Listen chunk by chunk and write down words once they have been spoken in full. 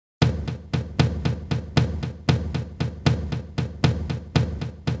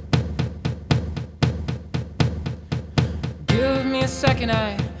second.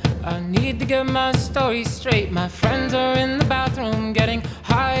 I need to get my story straight. My friends are in the bathroom getting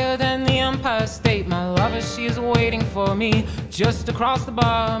higher than the Empire State. My lover, she is waiting for me just across the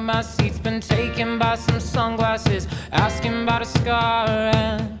bar. My seat's been taken by some sunglasses asking about a scar.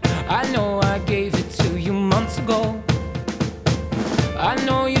 And I know I gave it to you months ago. I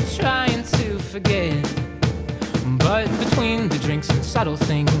know you're trying to forget, but between the drinks and subtle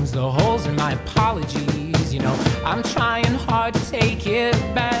things, the holes in my apologies, you know, I'm trying hard to take it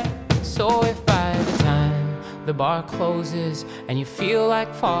back. So if by the time the bar closes and you feel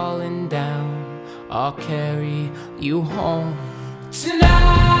like falling down, I'll carry you home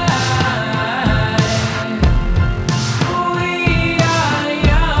tonight.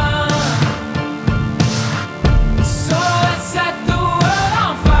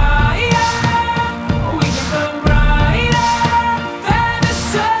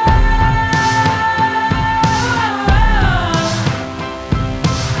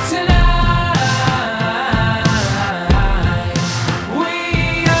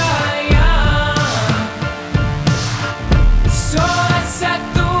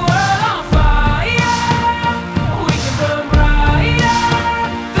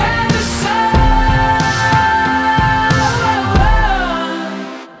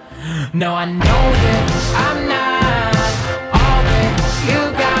 No, I know that I'm not all that you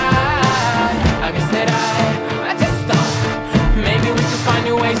got. I guess that I just thought maybe we could find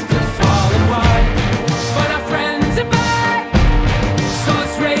new ways to fall apart. But our friends are back, so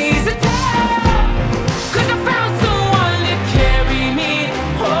let's raise a toast, 'cause I found someone to carry me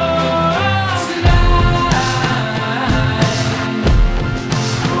home tonight.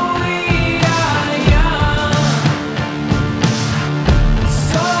 We are young,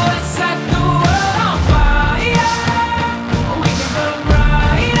 so let's set the world on fire. We can burn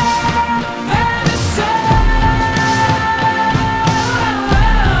brighter than the sun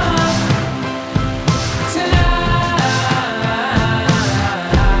tonight.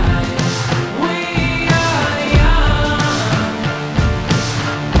 We are young,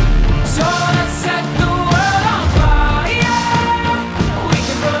 so let's set the world on fire. We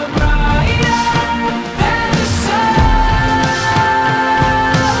can burn brighter than the sun.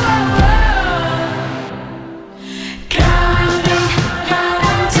 Carry me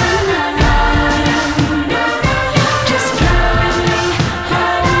home tonight. Just carry me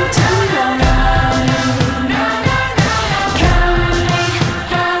home tonight. Carry me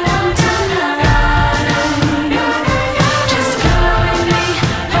home tonight. Just carry me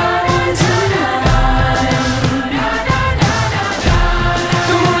home tonight.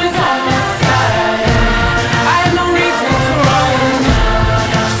 The moon is on my side. I have no reason to run.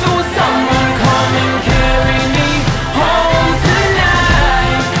 So will someone come and carry me home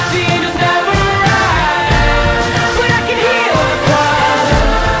tonight? The angels never arrive, but I can hear the choir.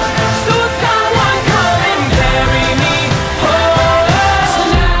 So will someone come and carry me home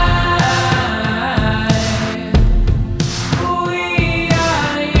tonight? We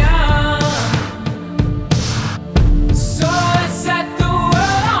are young, so let's set the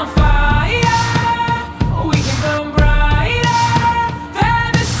world on fire. We can burn brighter than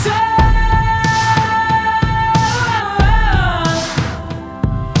the sun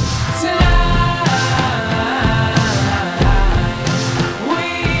tonight. We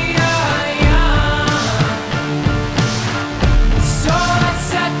are young, so let's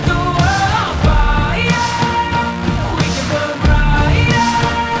set the world on fire. We can burn brighter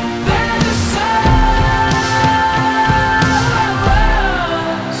than the sun.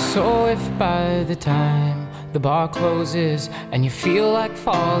 So if by the time the bar closes and you feel like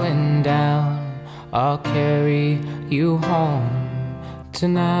falling down, I'll carry you home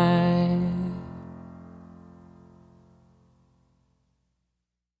tonight.